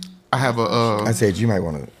 I have a. I said, "You might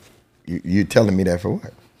want to." You telling me that for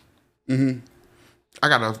what? I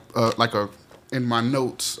got in my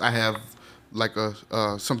notes. I have like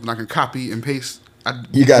something I can copy and paste.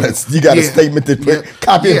 You got a statement to put,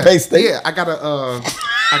 copy and paste statement? Yeah, I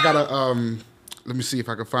gotta let me see if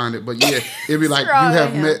I can find it. But yeah, it'd be like, Strong you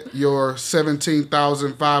have him. met your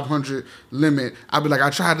 17,500 limit. I'd be like, I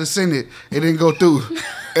tried to send it. It didn't go through.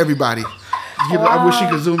 Everybody. I wish you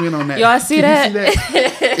could zoom in on that. Y'all see Can that? you see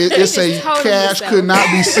that? It say told cash yourself. could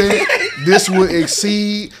not be sent. This would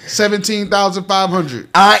exceed 17,500.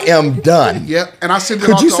 I am done. Yep, and I sent it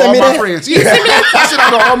Could off you to send all me my that? friends. Yeah, I sent it out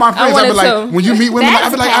to all my friends. I'd be wanted like, to. when you meet women, I'd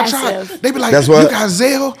That's be like, I passive. tried. They'd be like, That's what- you got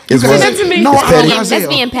Zelle? You It's got what- Send it to me. No, It's I don't petty. got That's Zelle.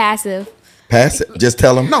 being passive. Pass it. Just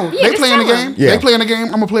tell them. No, Yeah, they just playing the tell game. them. Yeah. They playing the game.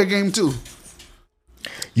 I'm gonna play a game too.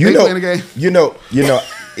 you they know, playing the game. you know.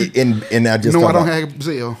 and I just No, I thought don't about- have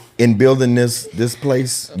Zelle. in building this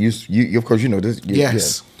place. You of course you know this.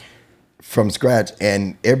 Yes. From scratch,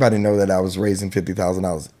 and everybody know that I was raising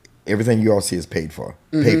 $50,000. Everything you all see is paid for.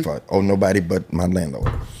 Paid for. Oh, nobody but my landlord.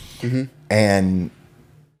 And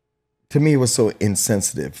to me, it was so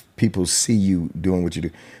insensitive. People see you doing what you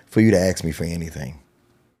do, for you to ask me for anything.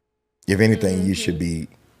 If anything, you should be,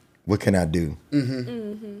 what can I do?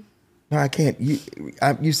 No, I can't.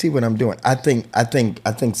 You see what I'm doing. I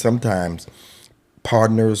think sometimes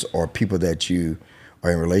partners or people that you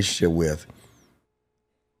are in a relationship with,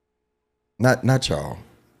 not y'all,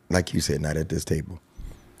 like you said, not at this table.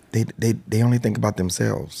 They only think about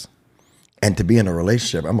themselves. And to be in a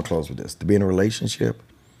relationship, I'm gonna close with this. To be in a relationship,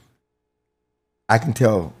 I can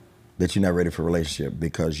tell that you're not ready for a relationship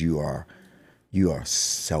because you are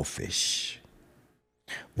selfish.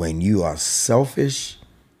 When you are selfish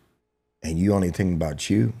and you only think about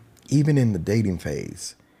you, even in the dating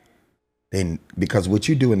phase, then because what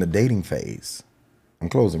you do in the dating phase, I'm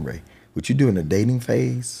closing, Ray. What you do in the dating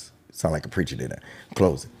phase, sound like a preacher did that.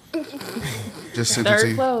 Closing. Just sent it to Third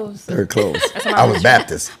you. close. They're closed. my I was bishop.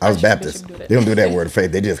 Baptist. I was Bishop Baptist. do that. They don't do that word of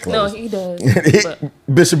faith. They just No, close. he does. but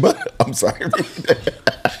Bishop Butler. I'm sorry.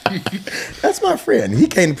 That's my friend. He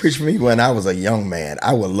came to preach for me when I was a young man.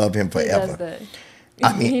 I would love him he does forever. that.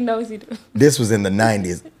 I mean- he knows he do. This was in the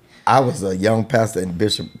 90s. I was a young pastor, and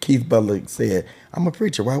Bishop Keith Butler said, I'm a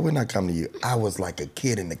preacher. Why wouldn't I come to you? I was like a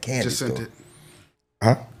kid in the candy Just sent store. it.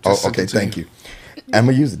 Huh? Just Oh, sent okay. it to Thank you. I'm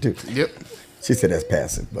going to use it too. Yep. She said that's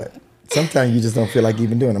passive, but sometimes you just don't feel like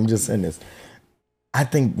even doing it. I'm just saying this. I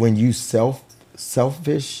think when you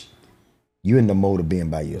selfish, you're in the mode of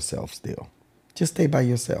being by yourself still. Just stay by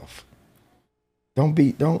yourself. Don't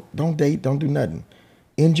date, don't do nothing.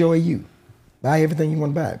 Enjoy you. Buy everything you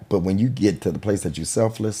want to buy. But when you get to the place that you're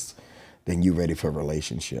selfless, then you're ready for a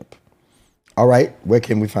relationship. All right, where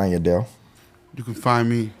can we find you, Dell? You can find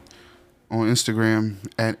me on Instagram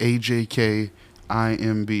at AJKIMB.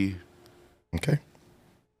 Okay.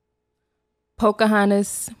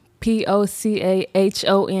 Pocahontas,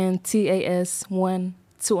 POCAHONTAS 1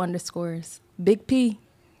 2 underscores. Big P.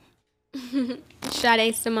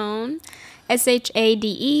 Sade Simone,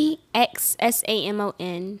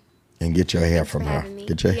 SHADEXSAMON. And get your hair Thanks from for her. having me.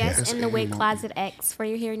 Get your hair. Yes, and the Wig Closet X for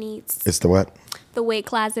your hair needs. It's the what? The Wig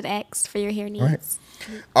Closet X for your hair needs.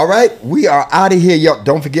 All right, we are out of here. Yo,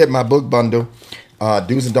 don't forget my book bundle,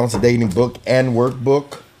 Do's and Don'ts of Dating book and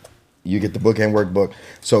workbook. You get the book and workbook.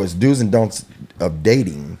 So it's Do's and Don'ts of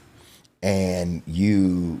Dating, and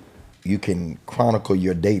you can chronicle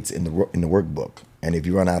your dates in the workbook. And if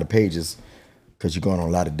you run out of pages, because you're going on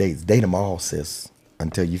a lot of dates, date them all, sis,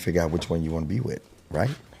 until you figure out which one you want to be with, right?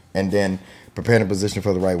 And then preparing a position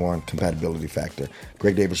for the right one, compatibility factor.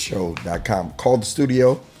 GregDavisShow.com. Call the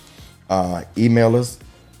studio, email us,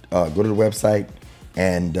 go to the website,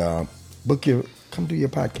 and come do your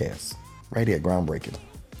podcast right here, groundbreaking.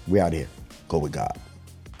 We out here. Go with God.